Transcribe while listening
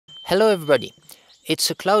Hello everybody. It's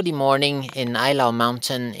a cloudy morning in Ailao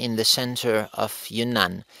Mountain in the center of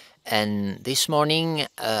Yunnan, and this morning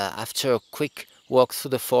after a quick walk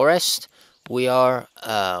through the forest we are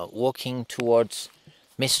walking towards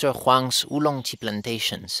Mr. Huang's oolong tea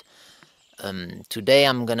plantations. Today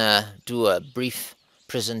I'm gonna do a brief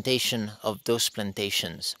presentation of those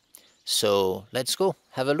plantations, so let's go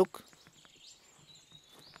have a look.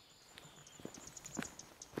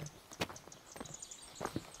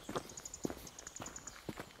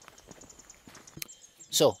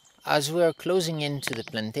 So, as we are closing into the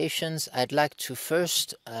plantations, I'd like to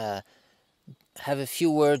first have a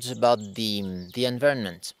few words about the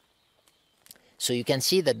environment. So you can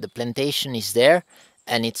see that the plantation is there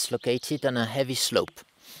and it's located on a heavy slope.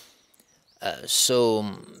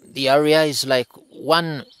 So the area is like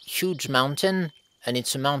one huge mountain, and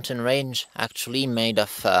it's a mountain range actually made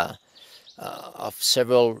of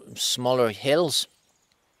several smaller hills.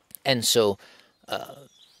 And so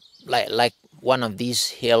like one of these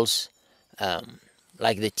hills,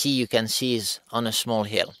 like the tea you can see is on a small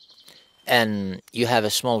hill, and you have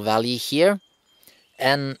a small valley here,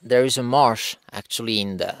 and there is a marsh actually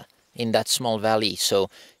in that small valley.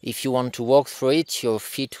 So if you want to walk through it, your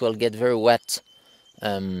feet will get very wet.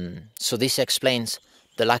 So this explains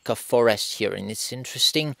the lack of forest here, and it's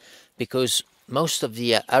interesting because most of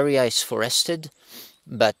the area is forested,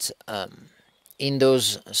 but in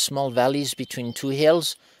those small valleys between two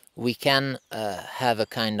hills we can have a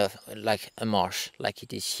kind of like a marsh like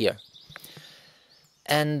it is here.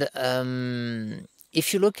 And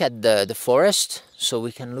if you look at the forest, so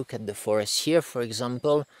we can look at the forest here, for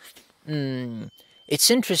example,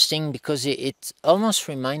 it's interesting because it almost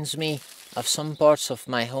reminds me of some parts of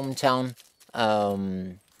my hometown.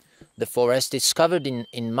 The forest is covered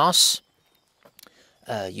in moss.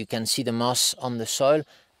 You can see the moss on the soil,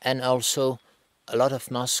 and also a lot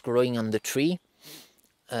of moss growing on the tree.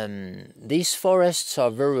 These forests are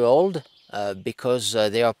very old because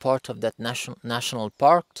they are part of that national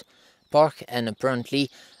park, and apparently,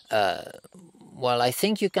 well, I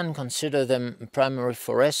think you can consider them primary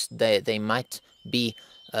forests. They might be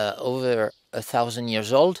over 1,000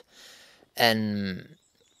 years old, and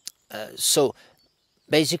so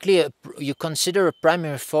basically you consider a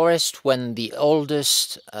primary forest when the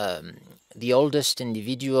oldest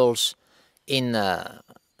individuals in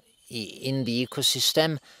the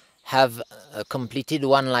ecosystem have completed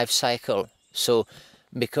one life cycle. So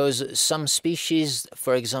because some species,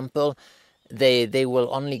 for example, they will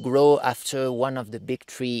only grow after one of the big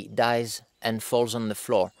tree dies and falls on the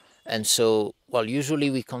floor. And so, well, usually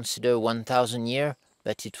we consider 1,000 years,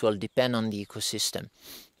 but it will depend on the ecosystem.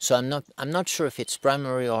 So I'm not sure if it's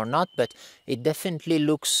primary or not, but it definitely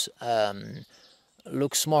looks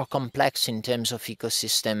more complex in terms of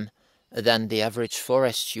ecosystem than the average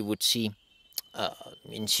forest you would see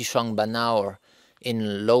in Xishuangbanna or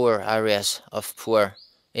in lower areas of Pu'er,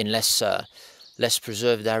 in less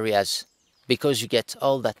preserved areas, because you get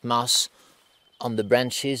all that moss on the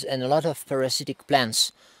branches and a lot of parasitic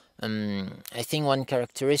plants. I think one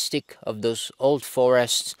characteristic of those old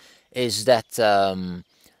forests is that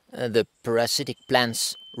the parasitic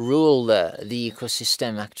plants rule the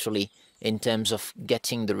ecosystem actually in terms of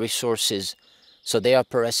getting the resources. So they are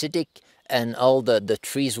parasitic, and all the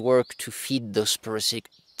trees work to feed those parasitic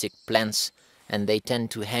plants, and they tend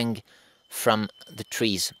to hang from the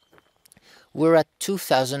trees. We're at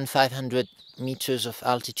 2,500 meters of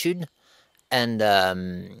altitude, and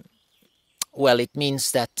well, it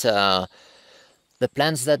means that the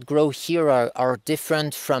plants that grow here are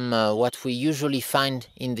different from what we usually find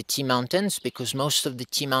in the tea mountains, because most of the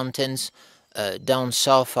tea mountains down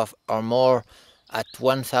south are more at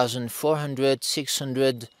 1,400,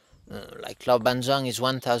 600, like Lao Banzang is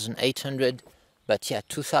 1,800, but yeah,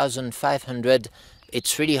 2,500,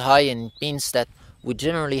 it's really high, and it means that we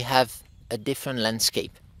generally have a different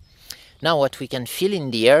landscape. Now what we can feel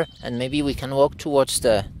in the air, and maybe we can walk towards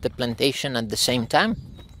the plantation at the same time,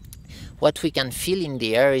 what we can feel in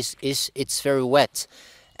the air is it's very wet.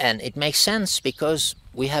 And it makes sense because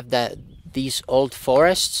we have these old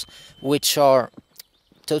forests which are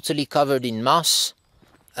totally covered in moss,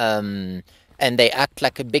 and they act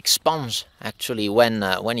like a big sponge actually when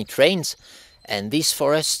it rains. And these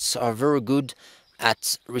forests are very good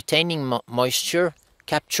at retaining moisture,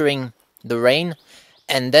 capturing the rain,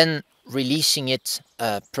 and then releasing it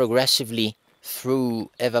progressively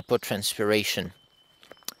through evapotranspiration.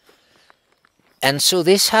 And so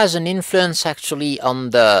this has an influence actually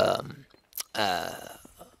on the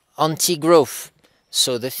on tea growth.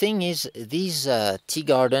 So the thing is, these tea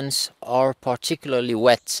gardens are particularly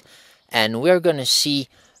wet, and we're going to see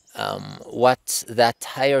what that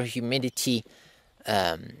higher humidity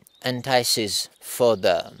entices for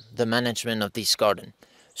the management of this garden.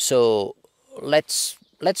 So let's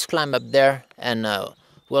climb up there and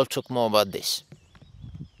we'll talk more about this.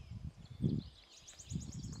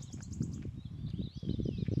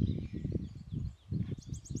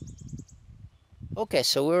 Okay,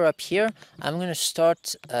 so we're up here. I'm going to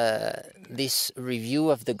start this review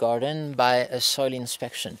of the garden by a soil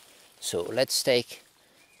inspection. So let's take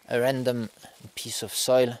a random piece of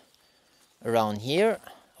soil around here.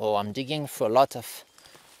 Oh, I'm digging for a lot of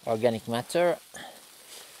organic matter.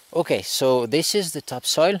 Okay, so this is the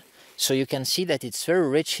topsoil. So you can see that it's very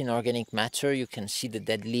rich in organic matter. You can see the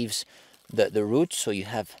dead leaves, the roots, so you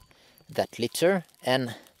have that litter.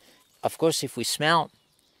 And of course, if we smell,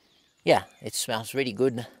 yeah, it smells really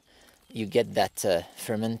good. You get that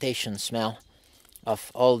fermentation smell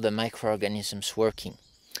of all the microorganisms working.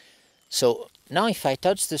 So now if I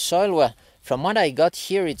touch the soil, well, from what I got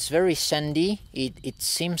here, it's very sandy. It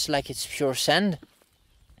seems like it's pure sand,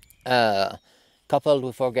 coupled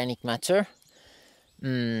with organic matter.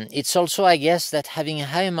 It's also, I guess, that having a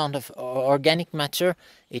high amount of organic matter,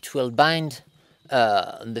 it will bind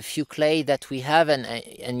the few clay that we have,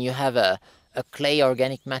 and you have a clay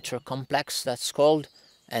organic matter complex, that's called,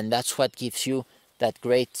 and that's what gives you that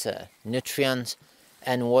great nutrient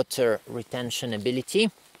and water retention ability.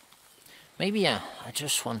 Maybe I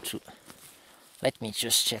just want to, let me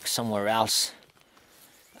just check somewhere else,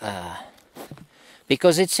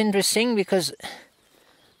 because it's interesting, because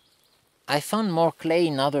I found more clay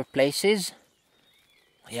in other places.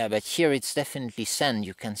 Yeah, but here it's definitely sand.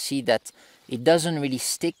 You can see that it doesn't really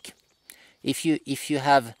stick. If you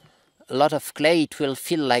have a lot of clay, it will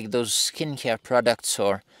feel like those skincare products,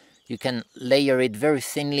 or you can layer it very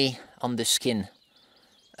thinly on the skin.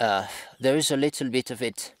 There is a little bit of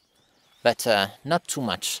it, but not too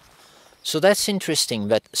much. So that's interesting.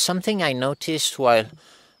 But something I noticed while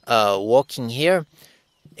walking here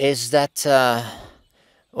is that,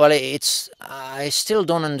 well, I still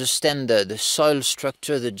don't understand the soil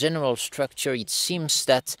structure, the general structure. It seems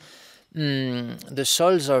that the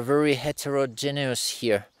soils are very heterogeneous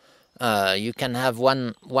here. You can have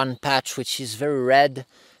one patch which is very red,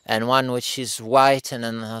 and one which is white, and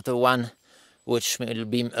another one which will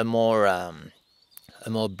be a more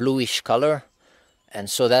bluish color, and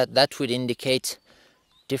so that would indicate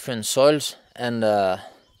different soils. And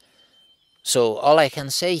so all I can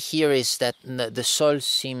say here is that the soils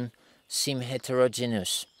seem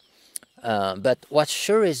heterogeneous. But what's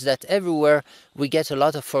sure is that everywhere we get a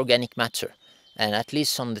lot of organic matter. And at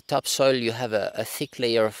least on the topsoil you have a thick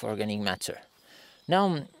layer of organic matter.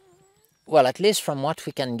 Now, well, at least from what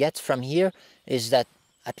we can get from here is that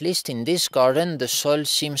at least in this garden the soil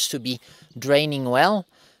seems to be draining well.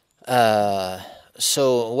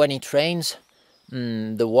 So when it rains,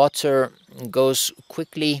 the water goes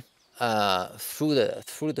quickly through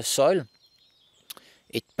the soil.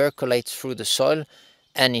 It percolates through the soil,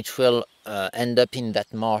 and it will end up in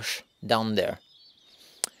that marsh down there.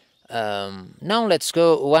 Now let's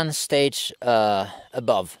go one stage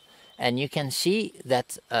above, and you can see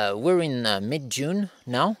that we're in mid-June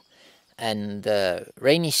now, and the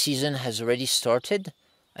rainy season has already started,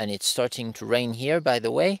 and it's starting to rain here, by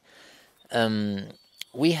the way.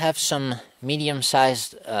 We have some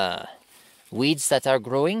medium-sized weeds that are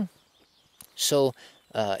growing, so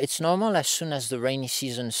it's normal. As soon as the rainy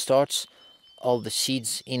season starts, all the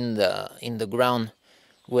seeds in the ground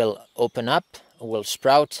will open up, will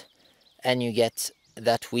sprout, and you get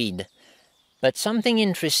that weed. But something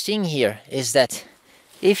interesting here is that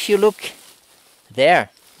if you look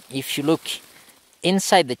there, if you look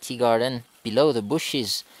inside the tea garden, below the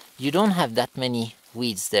bushes, you don't have that many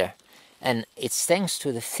weeds there. And it's thanks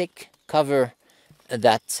to the thick cover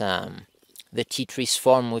that the tea trees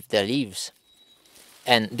form with their leaves.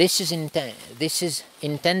 And this is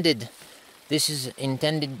intended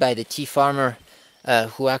by the tea farmer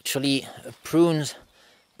who actually prunes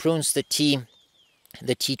the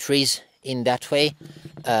tea trees in that way,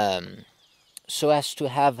 so as to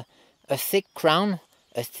have a thick crown,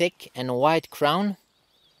 a thick and wide crown.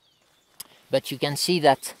 But you can see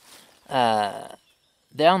that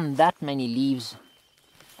there aren't that many leaves,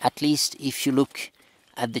 at least if you look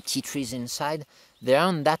at the tea trees inside. There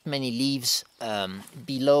aren't that many leaves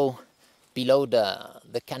below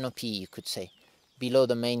the canopy, you could say, below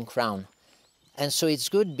the main crown. And so it's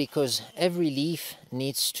good because every leaf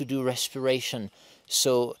needs to do respiration.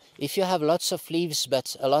 So if you have lots of leaves,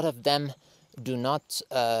 but a lot of them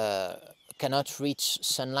cannot reach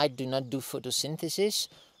sunlight, do not do photosynthesis,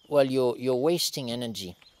 well, you're wasting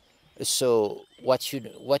energy. So what you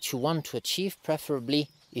want to achieve, preferably,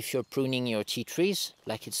 if you're pruning your tea trees,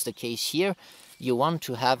 like it's the case here, you want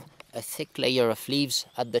to have a thick layer of leaves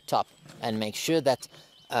at the top and make sure that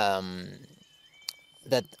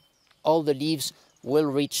that all the leaves will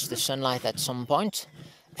reach the sunlight at some point,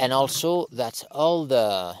 and also that all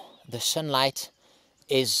the sunlight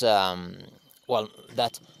is well,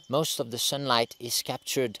 that most of the sunlight is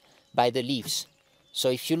captured by the leaves. So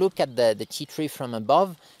if you look at the tea tree from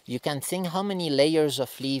above, you can think how many layers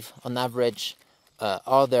of leaf on average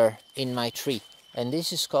are there in my tree, and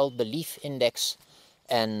this is called the leaf index.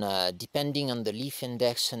 And depending on the leaf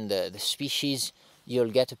index and the species,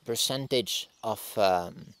 you'll get a percentage of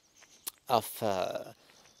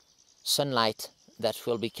sunlight that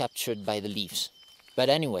will be captured by the leaves. But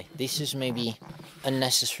anyway, this is maybe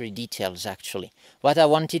unnecessary details actually. What I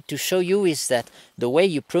wanted to show you is that the way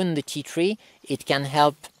you prune the tea tree, it can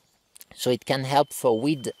help. So it can help for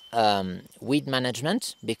weed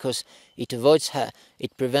management, because it avoids,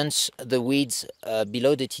 it prevents the weeds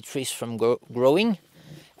below the tea trees from growing,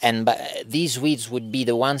 and these weeds would be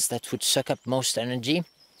the ones that would suck up most energy.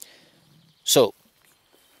 So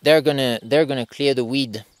they're gonna clear the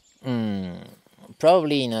weed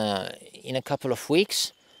probably in a couple of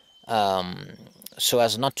weeks, so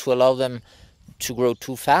as not to allow them to grow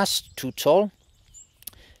too fast, too tall.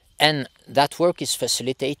 And that work is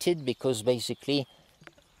facilitated because basically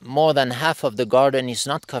more than half of the garden is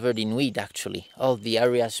not covered in weed actually. All the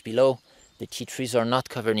areas below the tea trees are not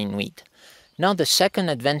covered in weed. Now the second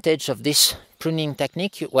advantage of this pruning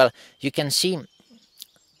technique, well, you can see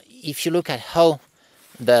if you look at how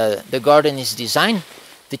the garden is designed,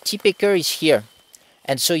 the tea picker is here.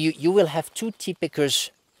 And so you will have 2 tea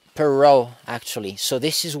pickers per row actually. So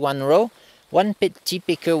this is one row. One tea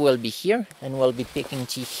picker will be here and will be picking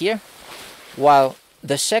tea here, while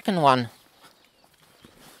the second one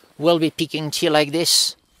will be picking tea like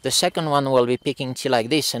this. The second one will be picking tea like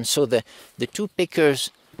this, and so the 2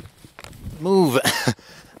 pickers move.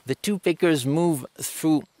 The 2 pickers move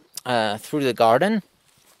through the garden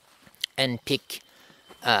and pick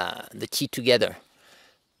the tea together.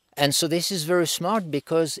 And so this is very smart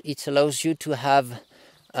because it allows you to have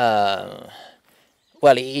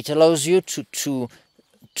well, it allows you to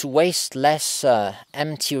waste less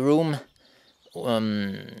empty room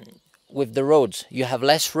with the roads. You have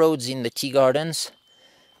less roads in the tea gardens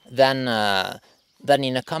than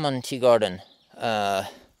in a common tea garden. I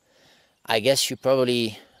guess you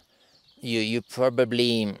probably earn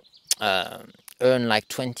like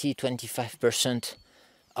 20-25%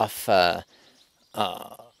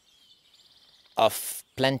 of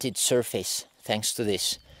planted surface thanks to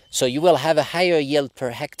this. So you will have a higher yield per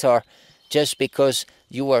hectare just because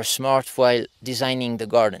you were smart while designing the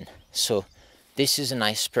garden. So this is a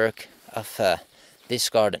nice perk of this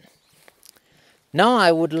garden. Now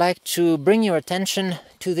I would like to bring your attention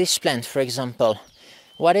to this plant, for example.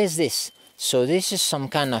 What is this? So this is some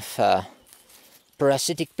kind of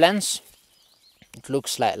parasitic plants. It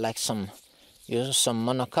looks like some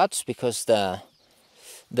monocots because the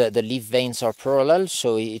leaf veins are parallel,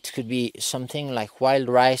 so it could be something like wild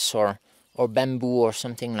rice or bamboo or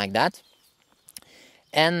something like that.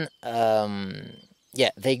 And yeah,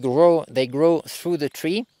 they grow through the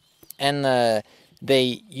tree, and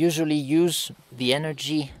they usually use the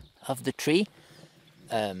energy of the tree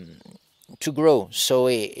to grow. So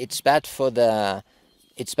it's bad for the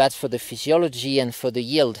physiology and for the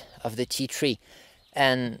yield of the tea tree.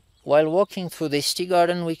 And while walking through this tea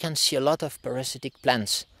garden, we can see a lot of parasitic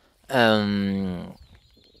plants. And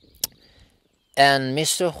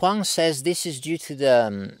Mr. Huang says this is due to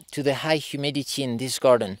the high humidity in this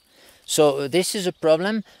garden. So this is a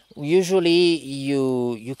problem. Usually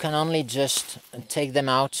you can only just take them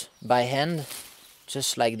out by hand,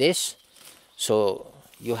 just like this. So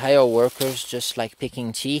you hire workers just like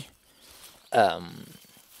picking tea, and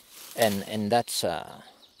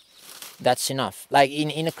that's enough. Like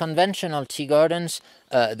in a conventional tea gardens,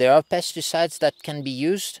 there are pesticides that can be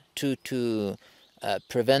used to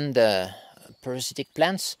prevent the parasitic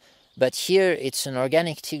plants. But here it's an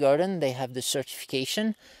organic tea garden. They have the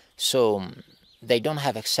certification, so they don't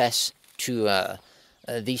have access to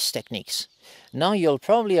these techniques. Now you'll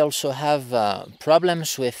probably also have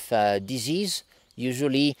problems with disease.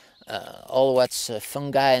 Usually all what's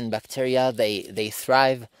fungi and bacteria, they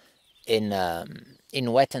thrive in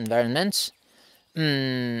wet environments.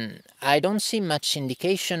 I don't see much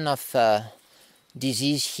indication of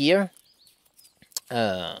disease here,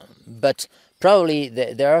 but probably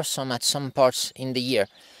there are some at some parts in the year.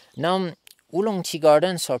 Now, oolong tea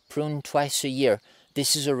gardens are pruned twice a year.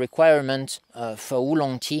 This is a requirement for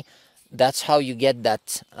oolong tea. That's how you get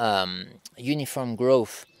that uniform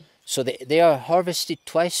growth. So they are harvested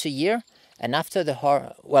twice a year, and after the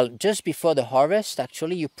just before the harvest,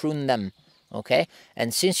 actually, you prune them, okay?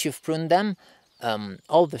 And since you've pruned them,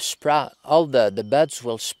 all the buds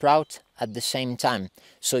will sprout at the same time.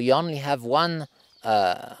 So you only have one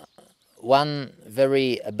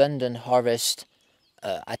very abundant harvest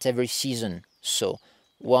at every season. So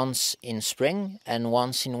once in spring and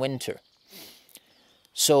once in winter.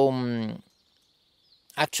 So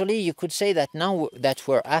actually, you could say that now that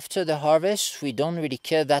we're after the harvest, we don't really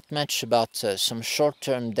care that much about some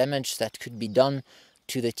short-term damage that could be done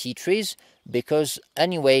to the tea trees, because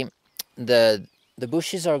anyway, the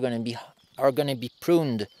bushes are going to be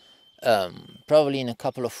pruned probably in a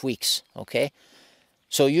couple of weeks. Okay,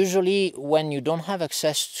 so usually when you don't have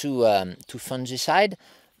access to fungicide,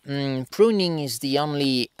 pruning is the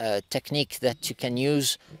only technique that you can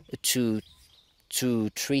use to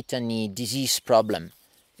treat any disease problem.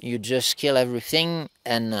 You just kill everything,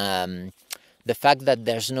 and the fact that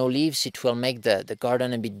there's no leaves, it will make the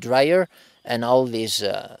garden a bit drier, and all these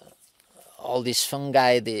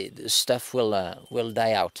fungi, the stuff will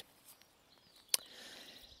die out.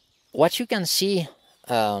 What you can see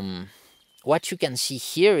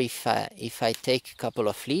here, if I take a couple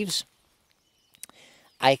of leaves,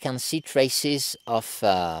 I can see traces of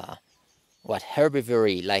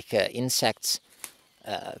herbivory, like insects,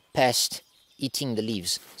 pest eating the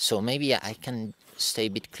leaves. So maybe I can stay a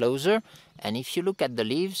bit closer, and if you look at the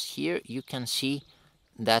leaves here, you can see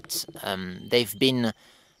that they've been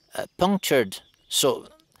punctured. So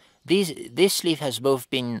this leaf has both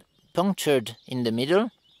been punctured in the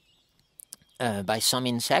middle by some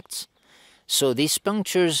insects. So these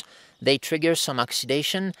punctures, they trigger some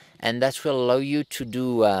oxidation, and that will allow you to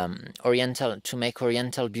do make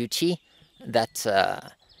oriental beauty. That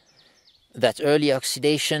early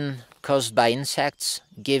oxidation caused by insects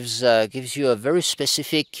gives you a very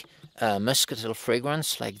specific muscatel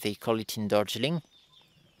fragrance, like they call it in Darjeeling.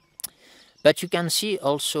 But you can see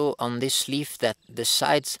also on this leaf that the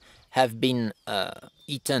sides have been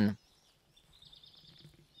eaten.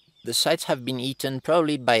 The sides have been eaten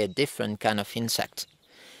probably by a different kind of insect.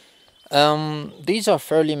 These are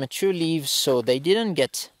fairly mature leaves, so they didn't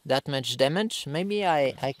get that much damage. Maybe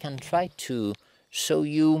I can try to show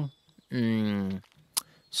you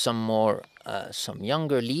some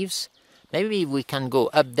younger leaves. Maybe we can go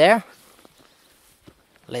up there.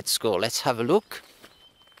 Let's go. Let's have a look.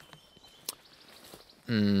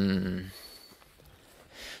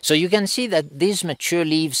 So you can see that these mature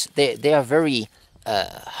leaves, they are very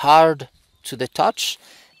hard to the touch,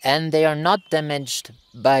 and they are not damaged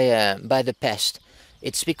by the pest.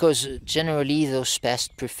 It's because generally those pests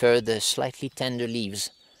prefer the slightly tender leaves.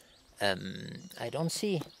 I don't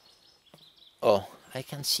see. Oh, I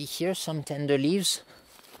can see here some tender leaves.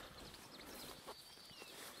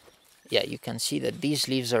 Yeah, you can see that these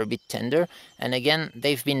leaves are a bit tender, and again,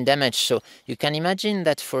 they've been damaged. So you can imagine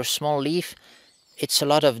that for a small leaf, it's a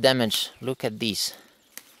lot of damage. Look at these.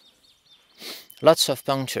 Lots of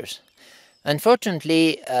punctures.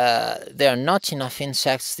 Unfortunately, there are not enough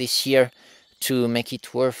insects this year to make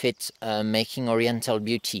it worth it making oriental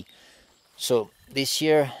beauty. So this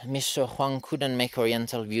year, Mr. Huang couldn't make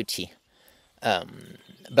oriental beauty.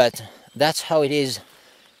 But that's how it is.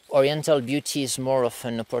 Oriental beauty is more of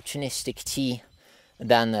an opportunistic tea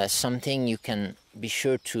than something you can be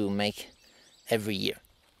sure to make every year.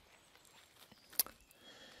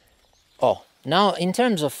 Oh, now in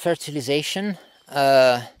terms of fertilization,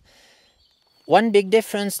 one big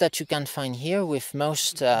difference that you can find here with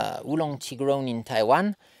most oolong tea grown in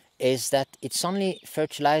Taiwan is that it's only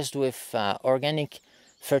fertilized with organic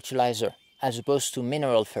fertilizer as opposed to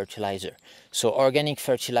mineral fertilizer. So organic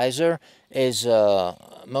fertilizer is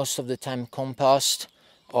most of the time compost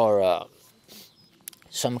or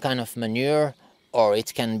some kind of manure, or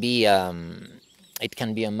it can be a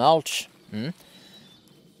mulch.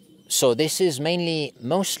 So this is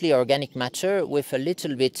mostly organic matter with a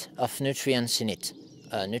little bit of nutrients in it.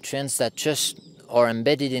 Nutrients that just are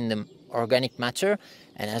embedded in the organic matter,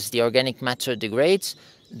 and as the organic matter degrades,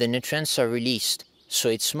 the nutrients are released. So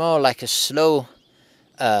it's more like a slow,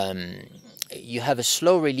 you have a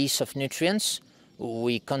slow release of nutrients.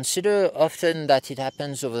 We consider often that it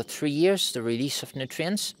happens over 3 years, the release of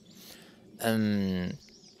nutrients. And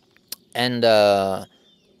they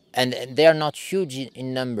are not huge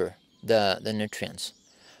in number, the nutrients.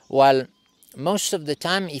 While most of the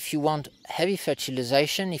time, if you want heavy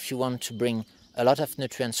fertilization, if you want to bring a lot of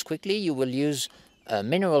nutrients quickly, you will use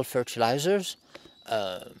mineral fertilizers,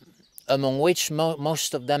 among which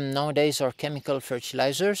most of them nowadays are chemical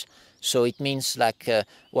fertilizers. So it means like,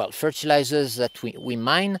 fertilizers that we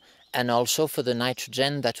mine and also for the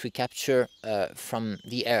nitrogen that we capture from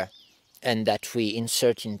the air and that we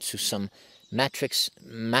insert into some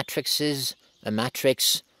matrices, a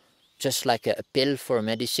matrix, just like a pill for a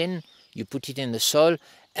medicine. You put it in the soil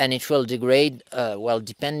and it will degrade, well,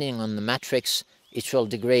 depending on the matrix, it will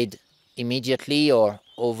degrade immediately or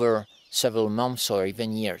over several months or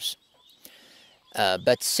even years.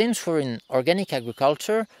 But since we're in organic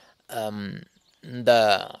agriculture, the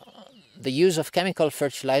use of chemical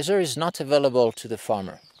fertilizer is not available to the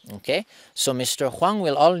farmer. Okay, so Mr. Huang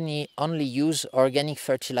will only use organic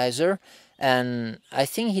fertilizer, and I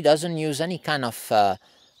think he doesn't use any kind of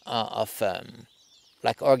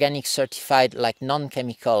like organic certified, like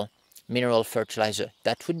non-chemical mineral fertilizer.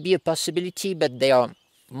 That would be a possibility, but they are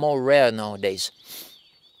more rare nowadays.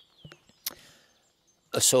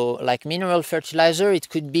 So like mineral fertilizer, it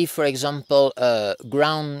could be, for example,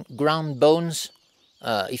 ground bones.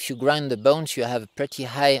 If you grind the bones, you have a pretty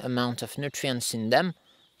high amount of nutrients in them,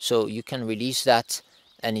 so you can release that,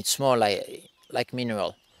 and it's more like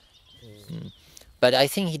mineral. But I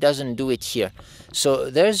think he doesn't do it here. So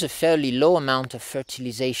there's a fairly low amount of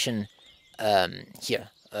fertilization here,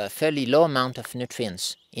 a fairly low amount of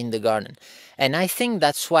nutrients in the garden. And I think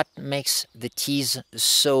that's what makes the teas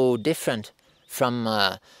so different from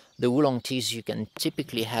the oolong teas you can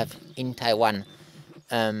typically have in Taiwan.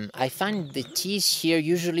 I find the teas here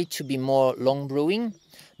usually to be more long brewing,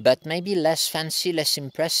 but maybe less fancy, less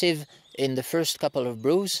impressive in the first couple of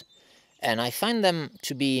brews. And I find them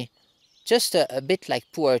to be just a bit like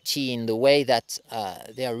pu'er tea in the way that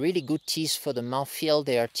they are really good teas for the mouthfeel.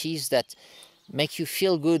 They are teas that make you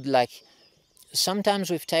feel good. Like sometimes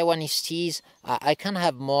with Taiwanese teas, I can't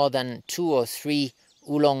have more than 2 or 3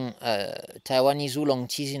 oolong, Taiwanese oolong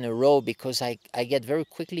teas in a row because I get very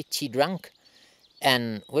quickly tea drunk.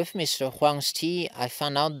 And with Mr. Huang's tea, I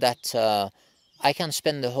found out that I can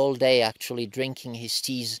spend the whole day actually drinking his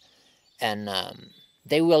teas, and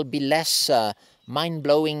they will be less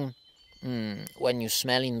mind-blowing when you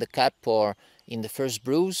smell in the cup or in the first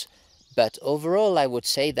brews. But overall, I would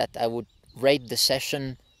say that I would rate the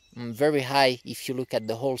session very high if you look at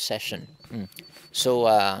the whole session. So,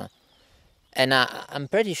 and I'm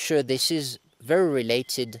pretty sure this is very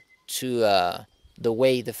related to the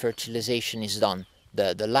way the fertilization is done,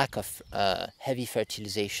 the lack of heavy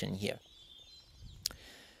fertilization here.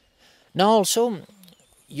 Now also,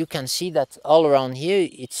 you can see that all around here,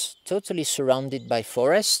 it's totally surrounded by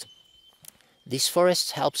forest. This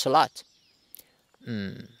forest helps a lot.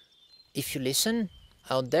 If you listen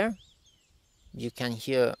out there, you can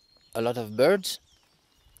hear a lot of birds,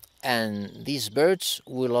 and these birds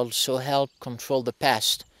will also help control the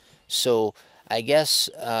pest. So I guess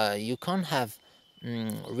you can't have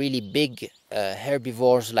really big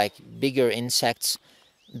herbivores, like bigger insects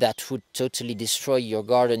that would totally destroy your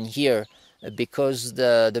garden here, because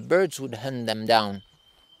the birds would hunt them down.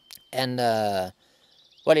 And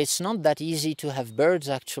well, it's not that easy to have birds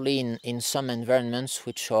actually in some environments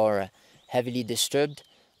which are heavily disturbed.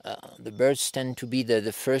 The birds tend to be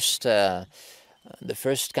the first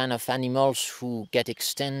kind of animals who get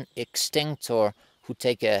extinct or who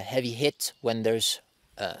take a heavy hit when there's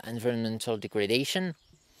environmental degradation.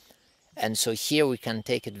 And so here we can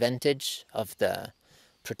take advantage of the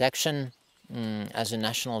protection as a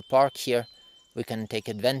national park. Here we can take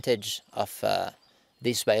advantage of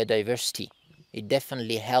this biodiversity. It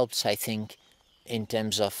definitely helps, I think, in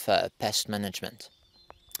terms of pest management.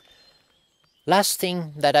 Last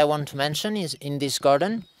thing that I want to mention is in this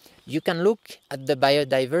garden, you can look at the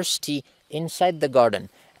biodiversity inside the garden,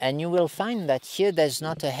 and you will find that here there's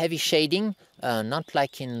not a heavy shading, not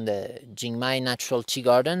like in the Jingmai natural tea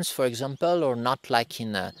gardens, for example, or not like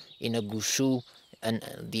in a Gushu, and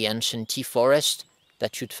the ancient tea forest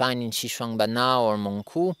that you'd find in Xishuangbanna or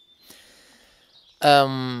Mengku.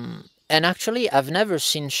 And actually, I've never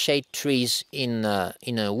seen shade trees in a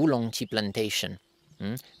oolong tea plantation.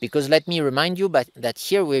 Because let me remind you that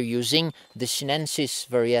here we're using the sinensis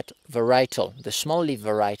varietal, the small leaf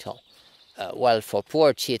varietal. While for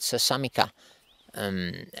pu'er tea it's a Samika.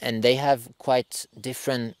 And they have quite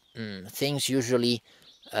different things usually.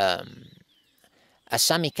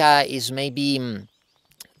 Samika is maybe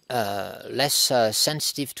less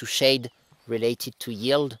sensitive to shade related to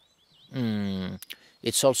yield.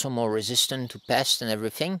 It's also more resistant to pests and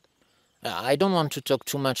everything. I don't want to talk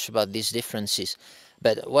too much about these differences,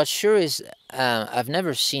 but what's sure is I've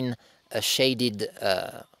never seen a shaded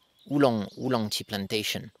oolong tea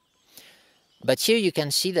plantation. But here you can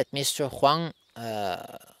see that Mr. Huang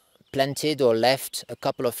planted or left a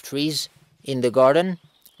couple of trees in the garden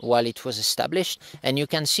while it was established, and you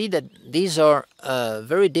can see that these are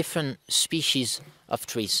very different species of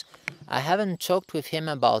trees. I haven't talked with him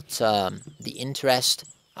about the interest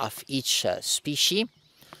of each species,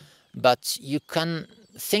 but you can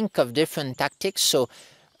think of different tactics. So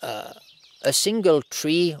a single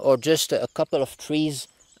tree or just a couple of trees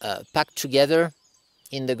packed together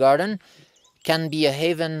in the garden can be a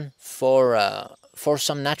haven for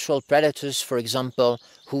some natural predators, for example,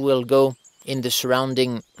 who will go in the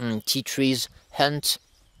surrounding tea trees, hunt,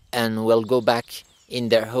 and will go back in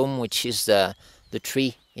their home, which is the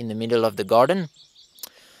tree in the middle of the garden.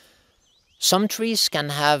 Some trees can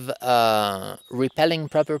have repelling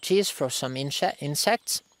properties for some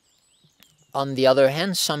insects. On the other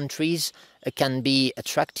hand, some trees can be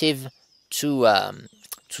attractive to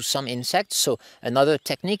some insects. So another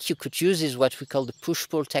technique you could use is what we call the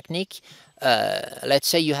push-pull technique. Let's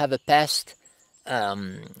say you have a pest,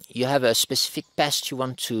 you have a specific pest you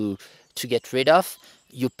want to get rid of.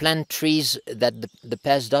 You plant trees that the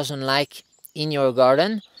pest doesn't like in your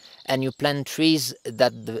garden, and you plant trees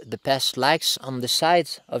that the pest likes on the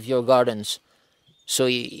sides of your gardens. So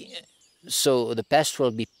the pest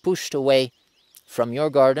will be pushed away from your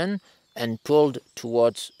garden and pulled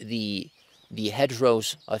towards the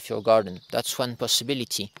hedgerows of your garden. That's one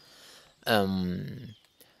possibility.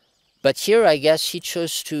 But here I guess he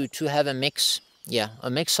chose to have a mix, a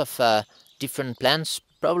mix of different plants,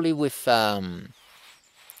 probably with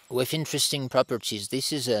interesting properties.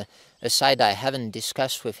 This is a side I haven't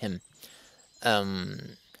discussed with him.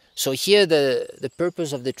 So here the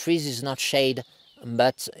purpose of the trees is not shade,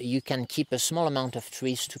 but you can keep a small amount of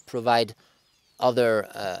trees to provide other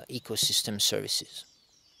ecosystem services.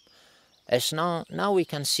 As now we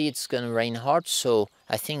can see it's going to rain hard, so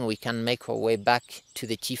I think we can make our way back to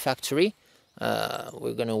the tea factory.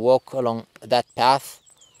 We're going to walk along that path,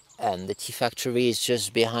 and the tea factory is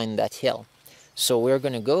just behind that hill. So we're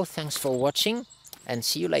going to go. Thanks for watching, and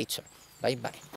see you later. Bye bye.